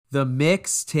The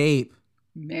mixtape.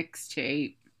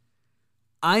 Mixtape.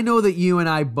 I know that you and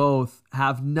I both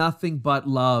have nothing but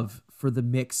love for the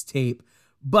mixtape,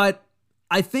 but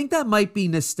I think that might be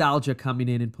nostalgia coming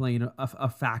in and playing a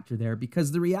factor there,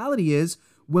 because the reality is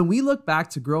when we look back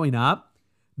to growing up,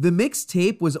 the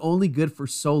mixtape was only good for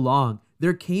so long.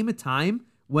 There came a time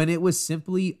when it was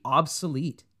simply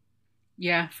obsolete.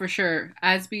 Yeah, for sure.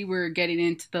 As we were getting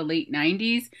into the late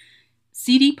 90s,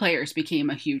 CD players became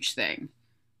a huge thing.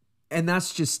 And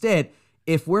that's just it.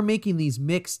 If we're making these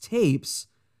mixtapes,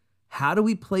 how do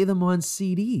we play them on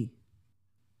CD?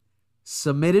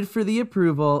 Submitted for the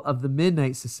approval of the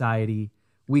Midnight Society,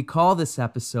 we call this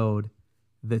episode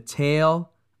The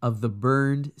Tale of the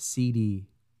Burned CD.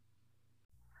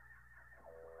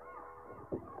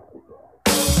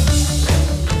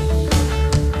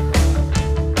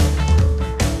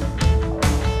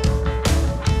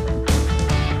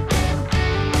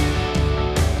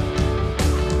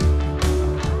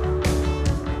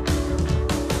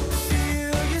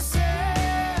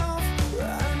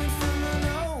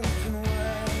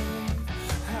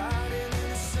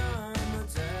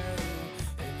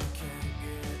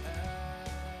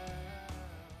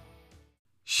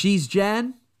 She's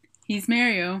Jen. He's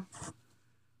Mario.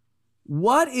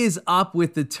 What is up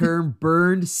with the term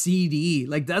burned CD?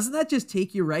 Like, doesn't that just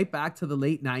take you right back to the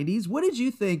late 90s? What did you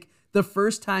think the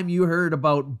first time you heard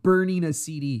about burning a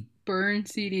CD? Burn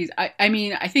CDs. I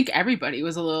mean, I think everybody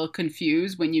was a little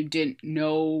confused when you didn't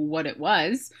know what it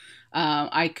was.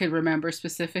 I could remember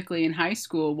specifically in high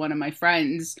school, one of my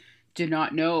friends did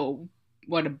not know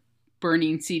what a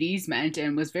burning CDs meant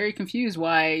and was very confused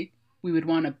why we would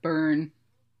want to burn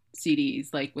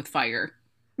CDs like with fire.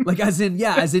 Like as in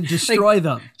destroy like,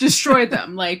 them. Destroy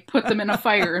them, like put them in a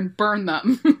fire and burn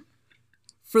them.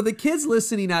 For the kids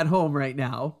listening at home right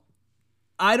now,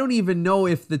 I don't even know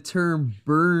if the term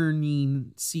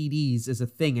burning CDs is a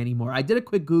thing anymore. I did a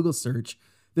quick Google search.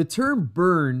 The term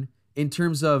burn in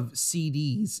terms of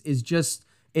CDs is just,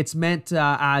 it's meant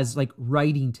as like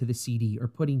writing to the CD or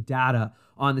putting data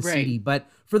on the CD. But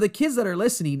for the kids that are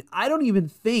listening, I don't even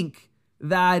think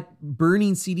that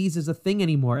burning CDs is a thing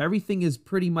anymore. Everything is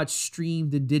pretty much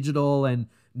streamed and digital and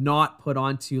not put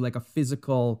onto like a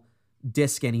physical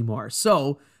disc anymore.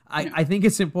 So I think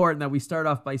it's important that we start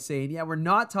off by saying, yeah, we're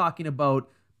not talking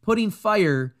about putting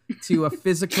fire to a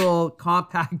physical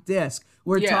compact disc.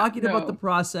 We're talking about the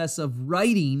process of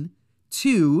writing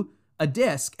to a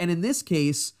disc. And in this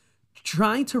case,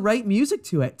 trying to write music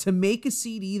to it, to make a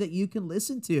CD that you can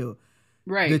listen to.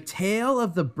 Right. The Tale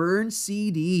of the Burned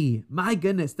CD. My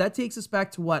goodness, that takes us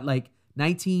back to what, like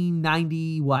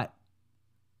 1990 what?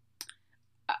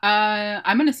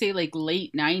 I'm going to say like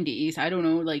late 90s. I don't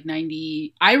know, like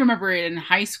 90. I remember it in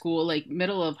high school, like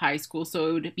middle of high school. So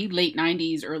it would be late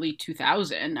 90s, early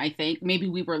 2000, I think. Maybe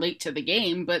we were late to the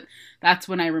game, but that's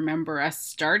when I remember us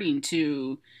starting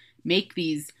to make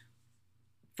these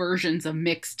versions of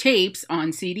mixed tapes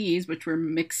on CDs, which were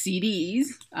mixed CDs,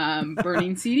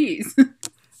 burning CDs.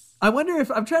 I wonder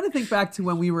if, I'm trying to think back to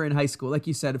when we were in high school. Like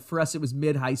you said, for us, it was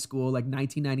mid-high school, like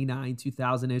 1999,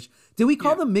 2000-ish. Did we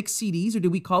call them mixed CDs or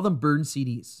did we call them burned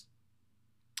CDs?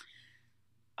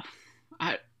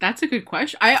 That's a good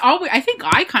question. I think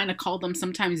I kind of call them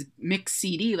sometimes mixed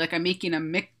CD, like I'm making a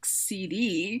mixed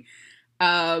CD.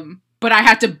 But I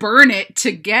had to burn it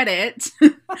to get it.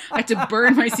 I had to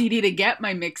burn my CD to get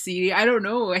my mix CD. I don't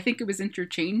know. I think it was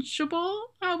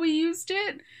interchangeable how we used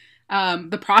it.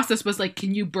 The process was like,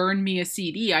 can you burn me a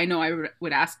CD? I know I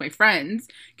would ask my friends,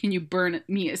 can you burn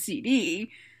me a CD?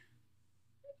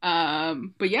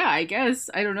 But yeah, I guess,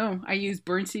 I don't know. I used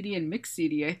burn CD and mix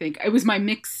CD, I think. It was my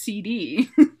mix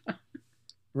CD.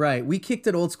 Right. We kicked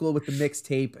it old school with the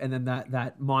mixtape, and then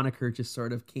that moniker just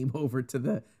sort of came over to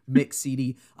the mix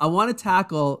CD. I want to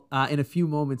tackle in a few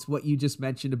moments what you just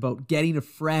mentioned about getting a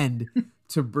friend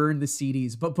to burn the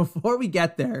CDs. But before we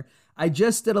get there, I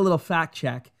just did a little fact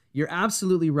check. You're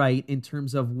absolutely right in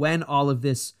terms of when all of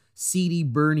this CD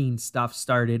burning stuff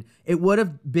started. It would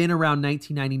have been around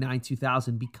 1999,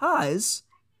 2000, because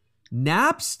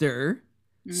Napster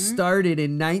started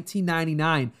in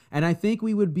 1999. And I think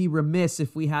we would be remiss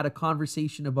if we had a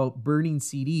conversation about burning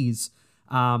CDs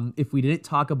if we didn't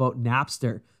talk about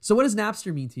Napster. So what does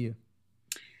Napster mean to you?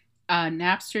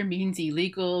 Napster means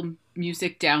illegal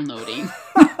music downloading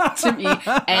to me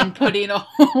and putting a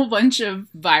whole bunch of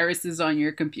viruses on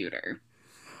your computer.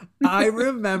 I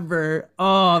remember,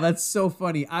 oh, that's so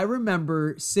funny. I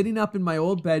remember sitting up in my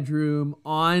old bedroom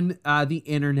on the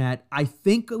internet. I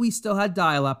think we still had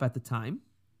dial-up at the time.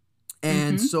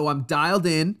 And so I'm dialed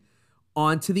in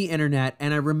onto the internet,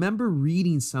 and I remember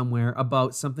reading somewhere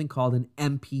about something called an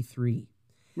MP3.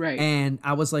 Right. And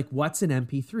I was like, what's an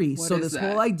MP3? What So is this that?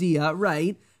 whole idea,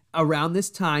 right, around this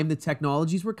time, the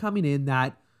technologies were coming in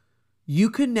that you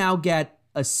could now get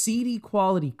a CD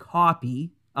quality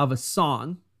copy of a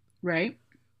song Right.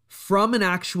 from an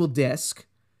actual disc.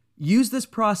 Use this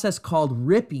process called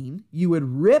ripping. You would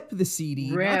rip the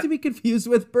CD, not to Rip. be confused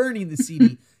with burning the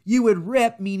CD. You would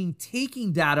rip, meaning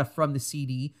taking data from the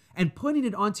CD and putting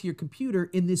it onto your computer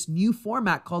in this new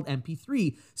format called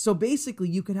MP3. So basically,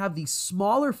 you could have these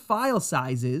smaller file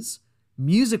sizes,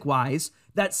 music wise,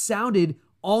 that sounded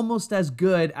almost as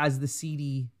good as the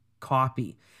CD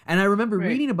copy. And I remember Right.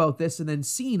 reading about this and then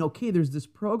seeing, okay, there's this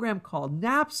program called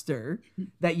Napster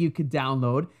that you could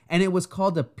download, and it was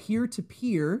called a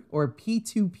peer-to-peer or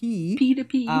P2P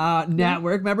P2P.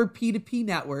 network. Remember P2P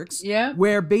networks? Yeah.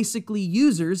 Where basically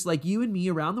users like you and me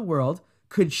around the world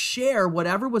could share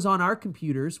whatever was on our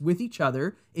computers with each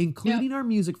other, including our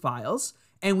music files,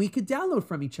 and we could download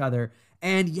from each other.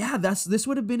 And yeah, this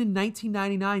would have been in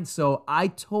 1999. So I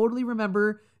totally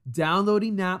remember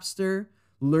downloading Napster,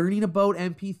 learning about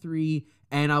MP3,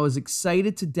 and I was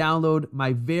excited to download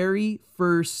my very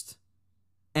first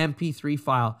MP3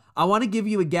 file. I want to give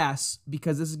you a guess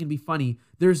because this is going to be funny.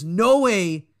 There's no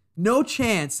way, no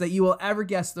chance that you will ever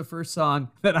guess the first song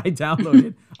that I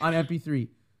downloaded on MP3.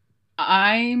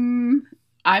 I'm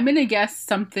gonna guess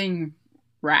something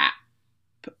rap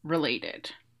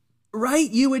related. Right?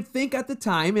 You would think at the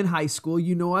time in high school,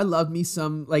 you know, I loved me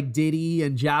some like Diddy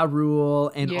and Ja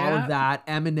Rule and all Yeah. of that.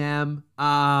 Eminem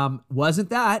wasn't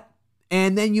that.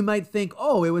 And then you might think,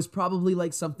 oh, it was probably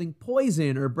like something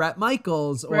Poison or Bret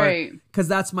Michaels or Right. because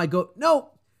that's my go.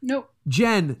 No, Nope.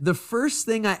 Jen, the first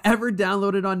thing I ever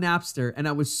downloaded on Napster, and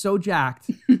I was so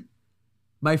jacked,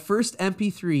 my first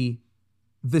MP3,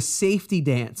 The Safety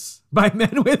Dance by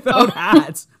Men Without Oh.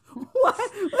 Hats.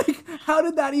 What? Like, how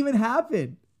did that even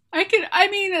happen? I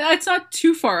mean, that's not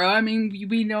too far. I mean,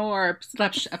 we know our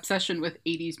obsession with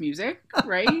 80s music,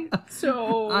 right?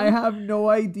 So I have no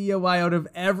idea why out of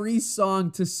every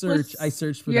song to search, I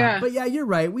searched for yeah. that. But yeah, you're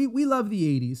right. We love the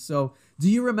 80s. So do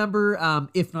you remember,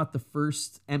 if not the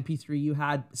first MP3 you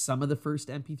had, some of the first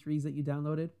MP3s that you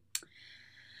downloaded?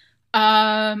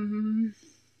 I'm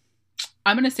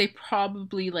gonna say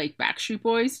probably like Backstreet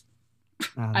Boys.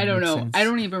 Ah, that I don't makes know. sense. I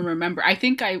don't even remember.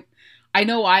 I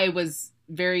know I was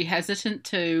very hesitant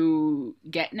to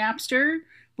get Napster,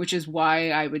 which is why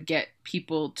I would get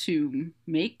people to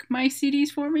make my CDs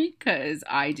for me because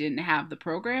I didn't have the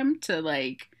program to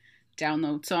like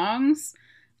download songs.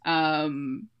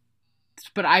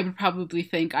 But I would probably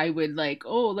think I would like,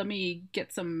 oh, let me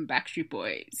get some Backstreet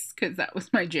Boys because that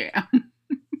was my jam.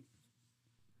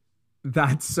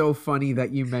 That's so funny that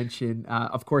you mentioned,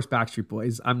 of course, Backstreet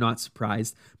Boys. I'm not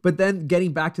surprised. But then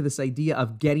getting back to this idea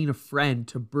of getting a friend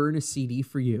to burn a CD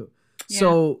for you. Yeah.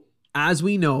 So as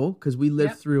we know, because we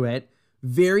lived Yep. through it,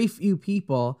 very few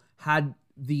people had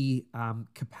the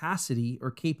capacity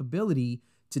or capability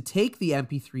to take the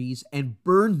MP3s and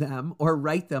burn them or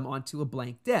write them onto a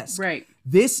blank disc. Right.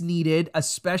 This needed a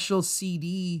special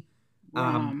CD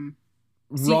ROM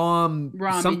ROM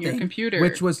something, in your computer,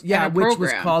 which was and a which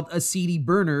was program. called a CD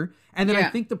burner, and then I Yeah.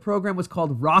 think the program was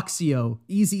called Roxio,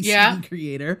 Easy Yeah. CD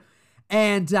Creator.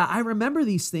 And I remember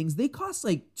these things; they cost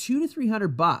like $200 to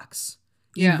 $300.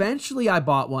 Yeah. Eventually, I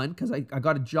bought one because I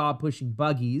got a job pushing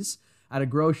buggies at a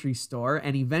grocery store,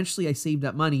 and eventually I saved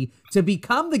up money to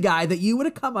become the guy that you would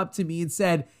have come up to me and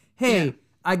said, "Hey, Yeah.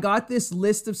 I got this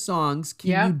list of songs.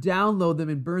 Can Yeah. you download them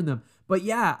and burn them?" But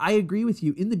yeah, I agree with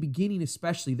you. In the beginning,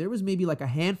 especially, there was maybe like a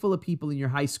handful of people in your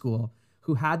high school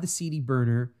who had the CD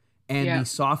burner and Yeah. the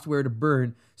software to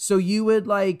burn. So you would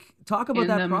like talk about In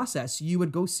that them- process. You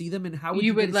would go see them, and how would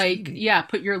you you would get a like CD?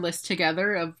 put your list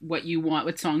together of what you want,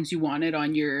 what songs you wanted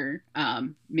on your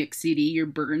mix CD, your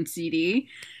burn CD,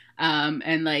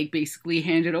 and like basically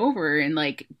hand it over and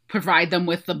like provide them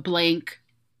with the blank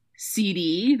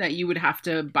CD that you would have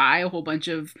to buy a whole bunch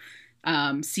of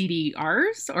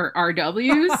CDRs or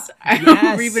RWs. I Yes.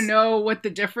 don't even know what the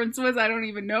difference was. I don't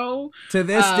even know. To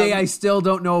this day, Um, I still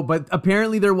don't know, but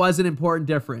apparently there was an important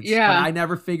difference. Yeah. But I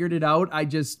never figured it out. I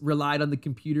just relied on the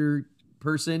computer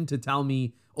person to tell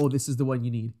me, oh, this is the one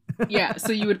you need. Yeah,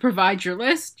 so you would provide your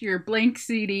list, your blank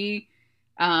CD,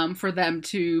 for them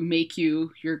to make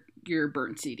you your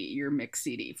burn CD, your mix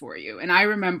CD for you. And I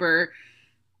remember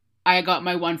I got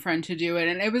my one friend to do it,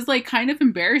 and it was like kind of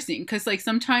embarrassing because like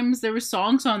sometimes there were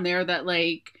songs on there that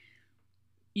like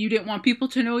you didn't want people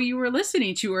to know you were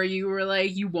listening to, or you were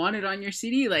like you wanted on your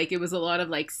CD. Like it was a lot of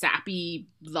like sappy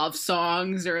love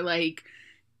songs or like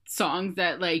songs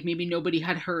that like maybe nobody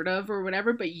had heard of or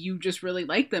whatever, but you just really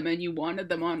liked them and you wanted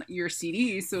them on your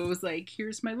CD. So it was like,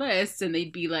 here's my list, and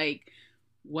they'd be like,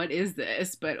 what is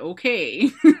this? But okay.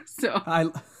 So I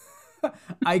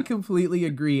I completely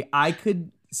agree. I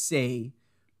could say,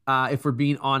 if we're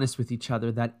being honest with each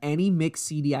other, that any mix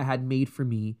CD I had made for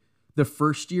me the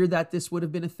first year that this would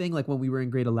have been a thing, like when we were in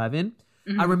grade 11,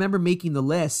 I mhm. remember making the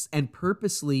lists and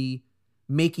purposely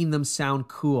making them sound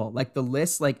cool. Like the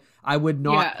list, like I would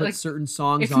not Yeah, put like certain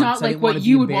songs it's on not because I like didn't want what to be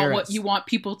you would want, what you embarrassed. want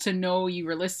people to know you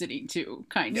were listening to,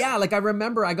 kind of. Yeah, like I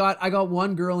remember I got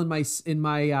one girl in my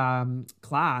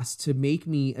class to make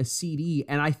me a CD,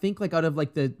 and I think like out of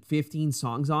like the 15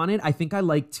 songs on it, I think I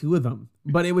liked two of them.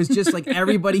 But it was just like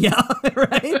everybody else,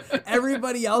 right?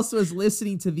 Everybody else was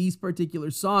listening to these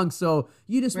particular songs, so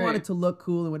you just wanted Right. to look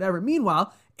cool and whatever.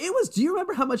 Meanwhile, it was, do you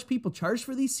remember how much people charged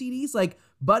for these CDs? Like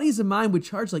buddies of mine would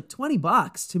charge like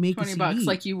 $20 to make a 20 bucks CD.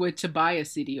 like you would to buy a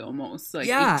CD, almost like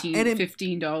Yeah, 18, and it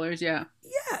 $15. Yeah.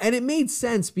 Yeah, and it made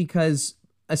sense because,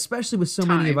 especially with so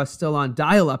many of Time. us still on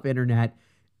dial-up internet,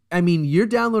 I mean, you're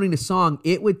downloading a song,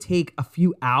 it would take a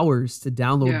few hours to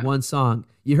download Yeah. one song.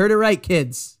 You heard it right,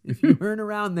 kids. If you weren't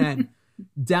around then,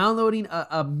 downloading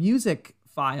a music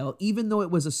file, even though it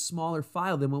was a smaller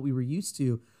file than what we were used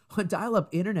to on dial-up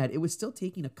internet, it was still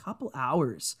taking a couple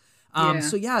hours. Yeah.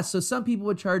 So yeah, so some people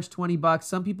would charge $20,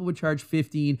 some people would charge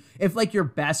 15. If like your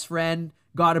best friend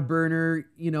got a burner,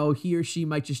 he or she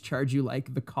might just charge you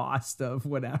like the cost of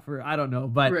whatever. I don't know.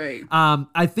 But Right.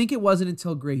 I think it wasn't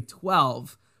until grade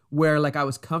 12 where like I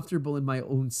was comfortable in my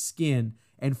own skin.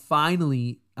 And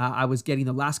finally, I was getting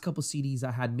the last couple CDs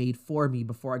I had made for me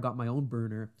before I got my own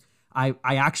burner. I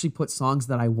actually put songs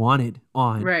that I wanted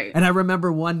on. Right. And I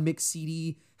remember one mix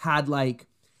CD had like,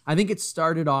 I think it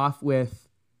started off with,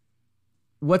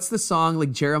 what's the song,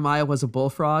 like Jeremiah was a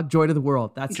bullfrog? Joy to the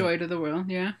World. That's it. Joy to the world.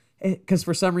 Yeah. Because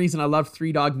for some reason I loved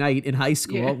Three Dog Night in high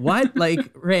school. Yeah. What?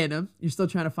 Like random. You're still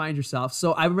trying to find yourself.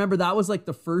 So I remember that was like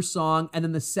the first song. And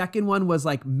then the second one was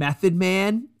like Method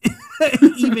Man,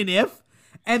 Even If.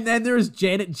 And then there was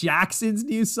Janet Jackson's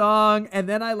new song. And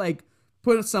then I like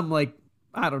put some like,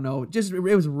 I don't know, just it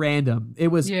was random. It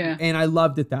was, Yeah. and I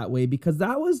loved it that way because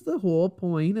that was the whole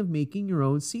point of making your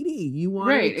own CD. You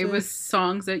wanted Right. to, It was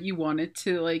songs that you wanted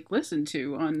to like listen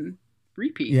to on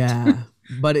repeat. yeah.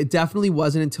 But it definitely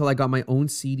wasn't until I got my own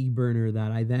CD burner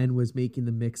that I then was making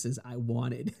the mixes I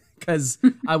wanted because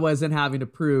I wasn't having to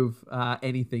prove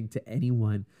anything to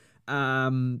anyone.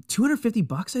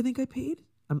 $250 I think I paid.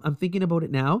 I'm thinking about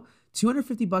it now.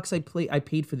 $250 I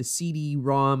paid for the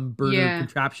CD-ROM burner Yeah.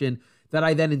 contraption that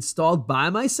I then installed by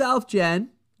myself. Jen,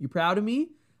 you proud of me?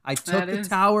 I took That the is-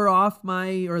 tower off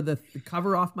the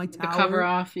cover off my The tower. cover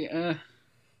off. Yeah.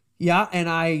 Yeah, and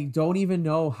I don't even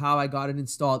know how I got it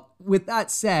installed. With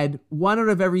that said, one out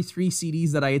of every 3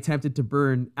 CDs that I attempted to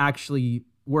burn actually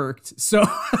worked. So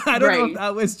I don't know if Right.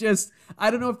 that was I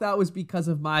don't know if that was because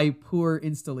of my poor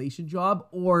installation job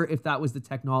or if that was the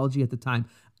technology at the time.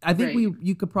 I think Right.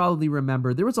 you could probably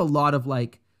remember there was a lot of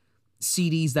like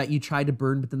CDs that you tried to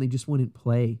burn, but then they just wouldn't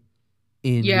play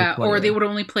in your Yeah. Or they player. would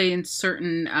only play in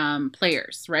certain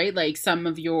players, right? Like some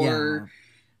of your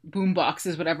boom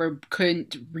boxes, whatever,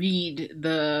 couldn't read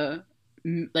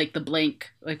like the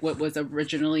blank, like what was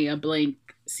originally a blank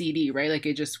CD, right? Like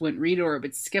it just wouldn't read, or it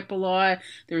would skip a lot.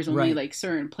 There was only Right. like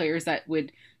certain players that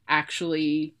would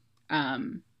actually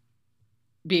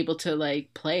be able to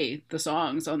like play the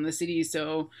songs on the CD.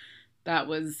 So that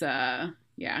was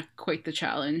yeah, quite the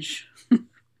challenge.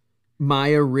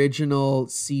 My original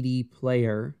CD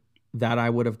player that I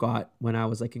would have got when I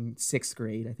was like in 6th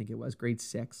grade, I think it was grade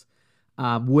 6,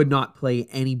 would not play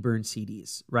any burned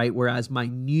CDs, right? Whereas my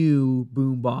new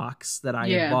boombox that I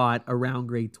had Yeah. bought around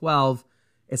grade 12,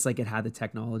 it's like it had the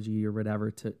technology or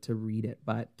whatever to read it.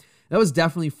 But that was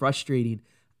definitely frustrating.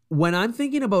 When I'm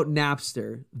thinking about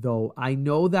Napster, though, I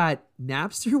know that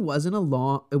Napster wasn't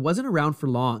around for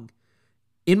long.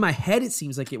 In my head, it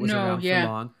seems like it was No, around yeah.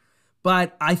 for long.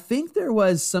 But I think there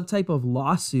was some type of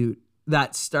lawsuit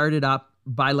that started up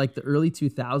by like the early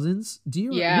 2000s. Do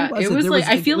you? Yeah, who it it? was There like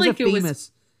I feel a like it was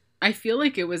famous. I feel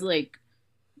like it was like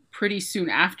pretty soon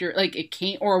after, like it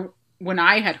came, or when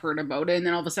I had heard about it, and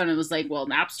then all of a sudden it was like, well,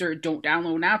 Napster, don't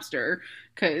download Napster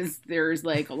because there's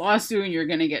like a lawsuit and you're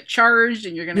gonna get charged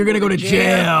and you're gonna go to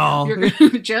jail. You're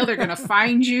going to jail. They're gonna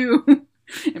find you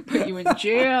and put you in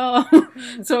jail.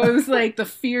 So it was like the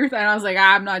fear that I was like,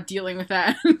 I'm not dealing with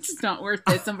that. It's not worth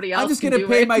it. Somebody else. I'm just can gonna do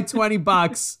pay it. my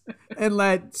 $20 and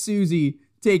let Susie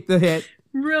take the hit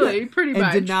Really, pretty and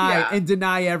much. Yeah.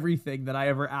 deny everything that I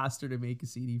ever asked her to make a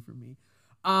CD for me.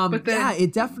 But then- yeah,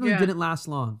 it definitely yeah. didn't last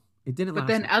long. It didn't But last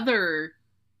then long. other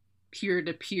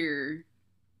peer-to-peer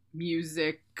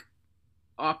music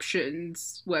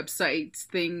options, websites,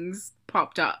 things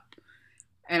popped up.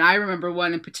 And I remember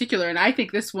one in particular, and I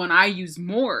think this one I use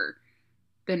more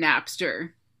than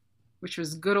Napster, which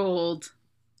was good old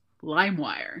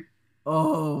LimeWire.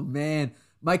 Oh man,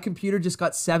 my computer just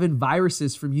got 7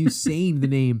 viruses from you saying the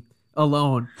name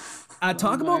alone.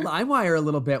 Talk about LimeWire a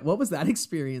little bit. What was that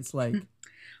experience like?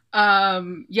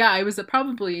 Yeah, it was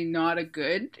probably not a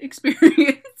good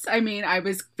experience. I mean, I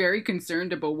was very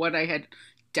concerned about what I had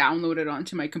downloaded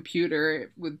onto my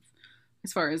computer with,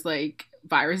 as far as like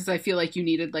viruses. I feel like you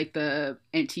needed like the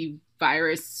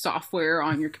antivirus software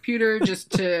on your computer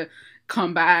just to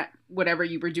combat whatever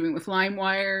you were doing with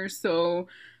LimeWire. So,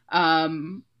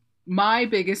 my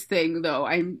biggest thing though,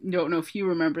 I don't know if you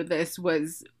remember this,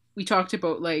 was we talked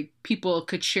about like people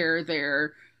could share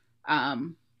their,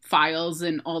 files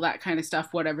and all that kind of stuff,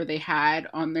 whatever they had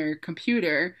on their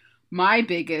computer. My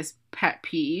biggest pet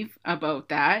peeve about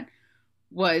that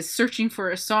was searching for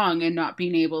a song and not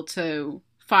being able to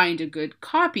find a good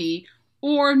copy,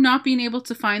 or not being able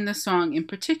to find the song in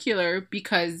particular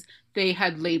because they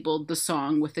had labeled the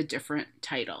song with a different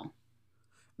title.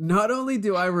 Not only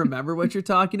do I remember what you're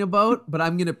talking about, but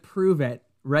I'm going to prove it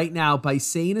right now by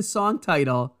saying a song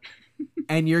title,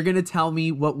 and you're going to tell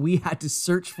me what we had to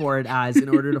search for it as in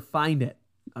order to find it.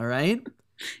 All right?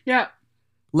 Yeah.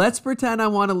 Let's pretend I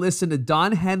want to listen to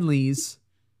Don Henley's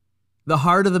The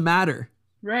Heart of the Matter.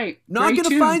 Right. Not going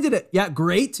to find it. Yeah,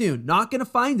 great tune. Not going to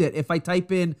find it if I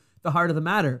type in The Heart of the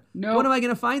Matter. No. What am I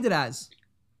going to find it as?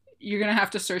 You're going to have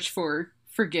to search for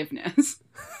Forgiveness.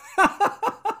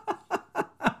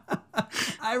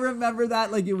 I remember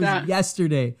that like it was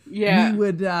yesterday. Yeah. We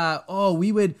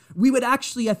would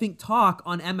actually, I think, talk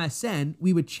on MSN.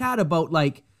 We would chat about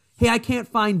like, hey, I can't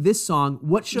find this song.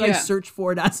 What should I search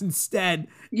for it as instead?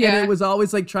 Yeah. And it was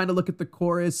always like trying to look at the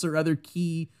chorus or other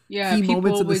key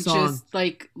moments of the song. People would just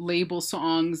like label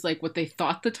songs like what they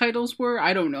thought the titles were.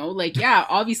 I don't know. Like, yeah,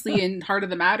 obviously in Heart of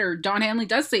the Matter, Don Henley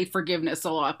does say Forgiveness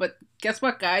a lot, but guess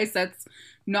what, guys? That's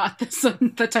not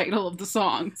the title of the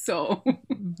song. So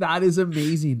that is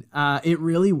amazing. It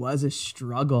really was a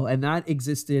struggle, and that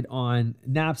existed on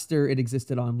Napster. It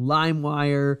existed on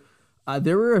LimeWire.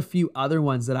 There were a few other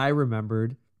ones that I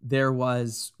remembered. There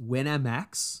was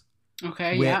WinMX.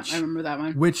 Okay, I remember that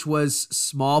one. Which was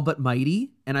small but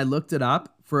mighty, and I looked it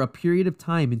up. For a period of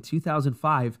time in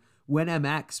 2005,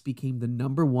 WinMX became the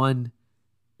 #1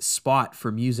 spot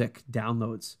for music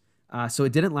downloads. So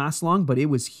it didn't last long, but it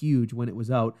was huge when it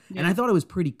was out. Yeah. And I thought it was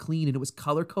pretty clean, and it was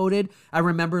color coded. I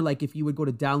remember like if you would go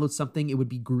to download something, it would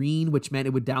be green, which meant it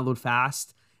would download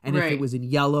fast. And if it was in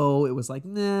yellow, it was like,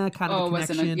 kind of a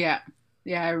connection. Yeah,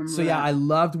 I remember So yeah, I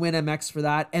loved WinMX for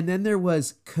that. And then there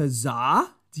was Kazaa.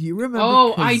 Do you remember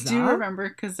Kazaa? I do remember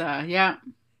Kazaa, yeah.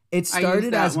 It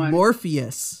started as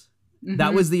Morpheus. Mm-hmm.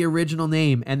 That was the original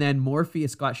name. And then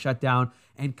Morpheus got shut down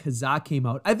and Kazaa came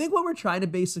out. I think what we're trying to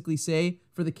basically say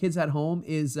for the kids at home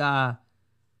is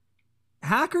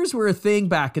hackers were a thing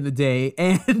back in the day.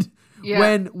 And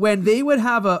when they would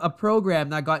have a program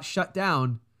that got shut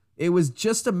down, it was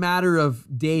just a matter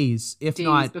of days, if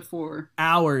not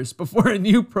hours before a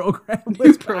new program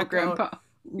was out.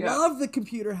 Yeah. Love the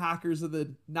computer hackers of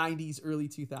the 90s, early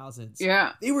 2000s.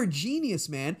 Yeah. They were genius,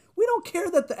 man. We don't care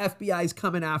that the FBI is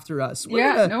coming after us.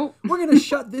 We're going to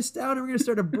shut this down and we're going to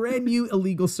start a brand new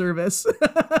illegal service.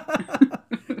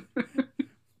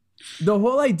 The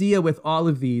whole idea with all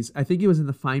of these, I think it was in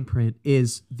the fine print,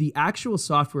 is the actual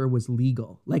software was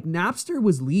legal. Like Napster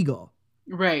was legal.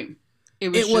 Right.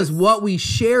 It was what we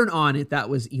shared on it that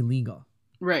was illegal.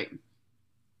 Right.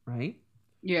 Right?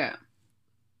 Yeah.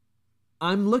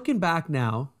 I'm looking back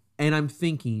now and I'm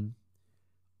thinking,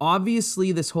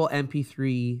 obviously this whole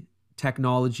MP3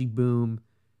 technology boom,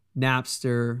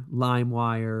 Napster,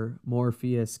 LimeWire,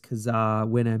 Morpheus, Kazaa,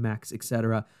 WinMX,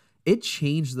 etc., it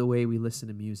changed the way we listen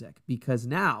to music, because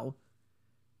now,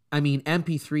 I mean,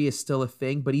 MP3 is still a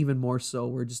thing, but even more so,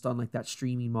 we're just on like that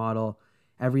streaming model.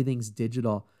 Everything's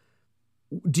digital.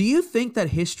 Do you think that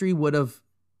history would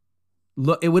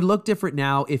look different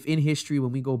now if in history,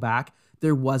 when we go back,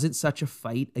 there wasn't such a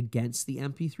fight against the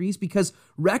MP3s? Because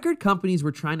record companies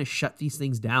were trying to shut these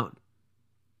things down.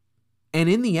 And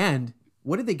in the end,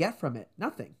 what did they get from it?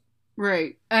 Nothing.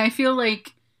 Right. And I feel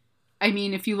like, I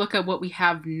mean, if you look at what we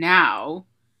have now,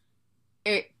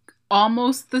 it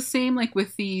almost the same, like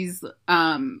with these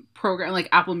program like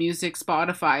Apple Music,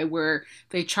 Spotify, where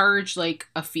they charge like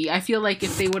a fee. I feel like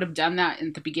if they would have done that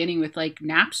in the beginning with like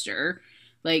Napster,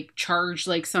 like charge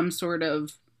like some sort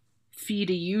of fee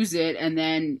to use it, and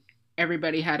then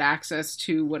everybody had access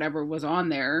to whatever was on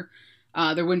there,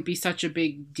 there wouldn't be such a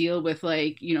big deal with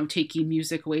like, you know, taking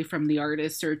music away from the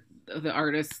artist, or the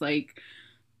artist like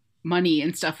money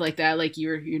and stuff like that. Like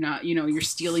you're not, you're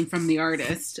stealing from the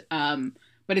artist.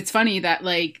 But it's funny that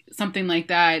like something like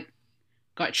that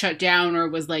got shut down or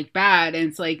was like bad, and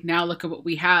it's like now look at what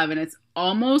we have, and it's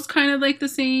almost kind of like the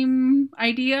same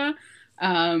idea.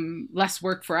 Less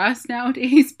work for us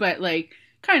nowadays, but like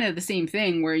kind of the same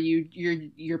thing where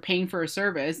you're paying for a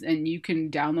service and you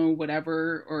can download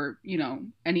whatever, or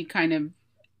any kind of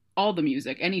all the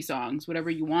music, any songs, whatever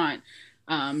you want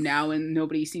now, and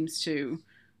nobody seems to.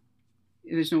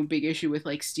 There's no big issue with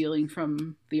like stealing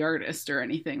from the artist or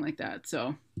anything like that.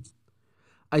 So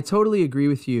I totally agree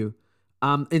with you.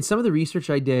 In some of the research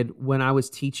I did when I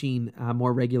was teaching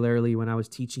more regularly, when I was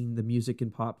teaching the music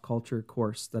and pop culture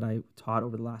course that I taught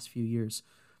over the last few years,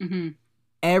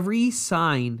 every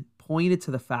sign pointed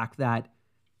to the fact that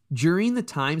during the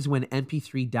times when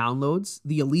MP3 downloads,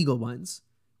 the illegal ones,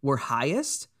 were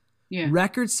highest,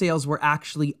 record sales were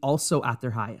actually also at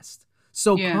their highest.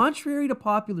 So contrary to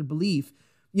popular belief,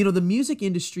 the music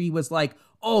industry was like,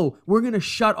 oh, we're going to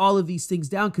shut all of these things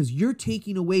down because you're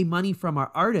taking away money from our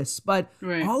artists. But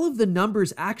all of the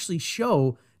numbers actually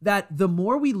show that the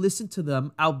more we listen to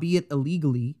them, albeit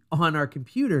illegally, on our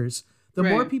computers, the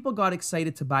more people got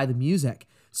excited to buy the music.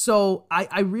 So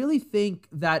I really think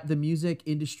that the music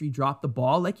industry dropped the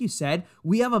ball. Like you said,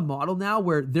 we have a model now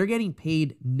where they're getting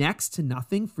paid next to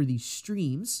nothing for these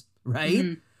streams, right?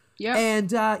 Mm-hmm. Yeah.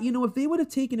 And, if they would have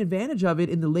taken advantage of it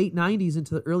in the late 90s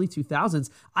into the early 2000s,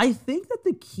 I think that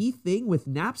the key thing with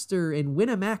Napster and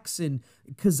Winamx and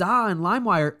Kazaa and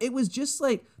LimeWire, it was just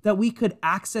like that we could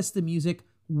access the music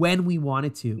when we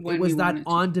wanted to. It was that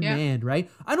on demand, right?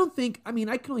 I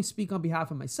can only speak on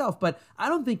behalf of myself, but I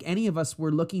don't think any of us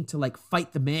were looking to like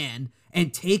fight the man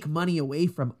and take money away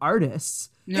from artists.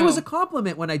 No. It was a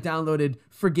compliment when I downloaded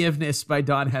Forgiveness by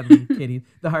Don Henley, kidding,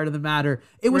 The Heart of the Matter.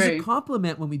 It was a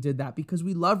compliment when we did that because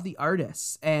we loved the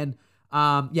artists. And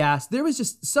there was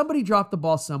just somebody dropped the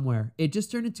ball somewhere. It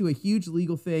just turned into a huge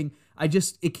legal thing.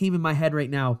 It came in my head right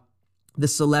now. The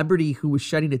celebrity who was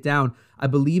shutting it down, I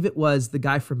believe it was the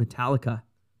guy from Metallica,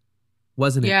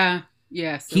 wasn't it? Yeah,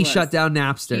 yes. He shut down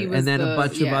Napster, and then a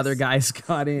bunch of other guys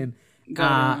got in.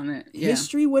 On it. Yeah.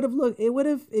 History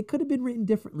it could have been written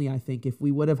differently, I think, if we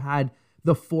would have had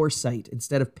the foresight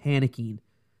instead of panicking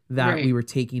that we were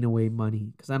taking away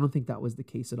money, because I don't think that was the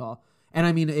case at all. And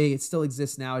I mean, it still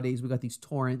exists nowadays. We got these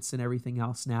torrents and everything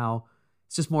else now.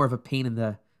 It's just more of a pain in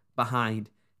the behind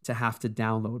to have to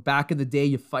download. Back in the day,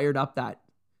 you fired up that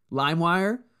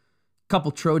LimeWire,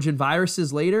 couple Trojan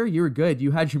viruses later, you were good.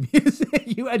 You had your music,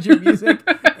 and you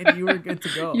were good to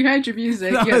go. You had your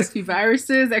music. You had a few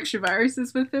viruses, extra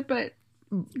viruses with it, but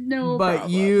no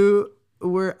problem. You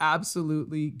were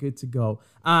absolutely good to go.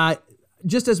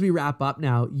 Just as we wrap up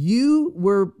now, you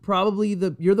were probably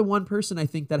you're the one person I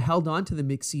think that held on to the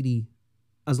mix CD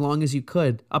as long as you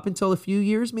could. Up until a few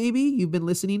years, maybe, you've been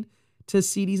listening to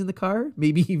CDs in the car,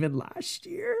 maybe even last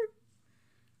year.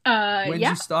 When did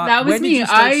you stop? That was me. Did you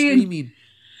start streaming?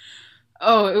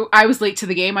 I was late to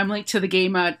the game. I'm late to the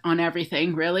game on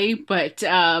everything, really. But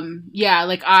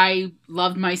I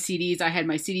loved my CDs. I had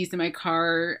my CDs in my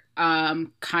car.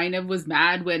 Kind of was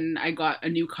mad when I got a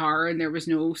new car and there was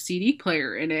no CD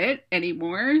player in it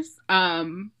anymore.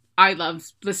 I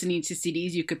loved listening to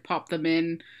CDs. You could pop them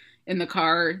in the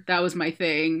car. That was my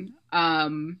thing.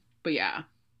 But yeah.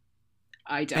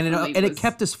 It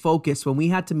kept us focused when we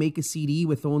had to make a CD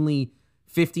with only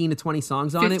 15 to 20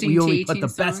 songs on it. We only put the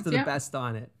best of the best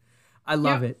on it. I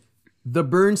love it. The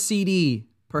Burn CD,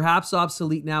 perhaps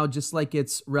obsolete now, just like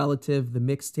its relative, the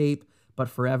mixtape, but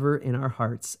forever in our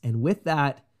hearts. And with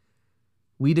that,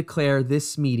 we declare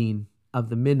this meeting of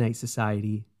the Midnight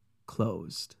Society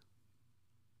closed.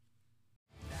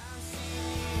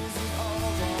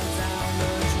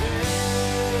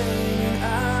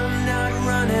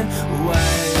 Why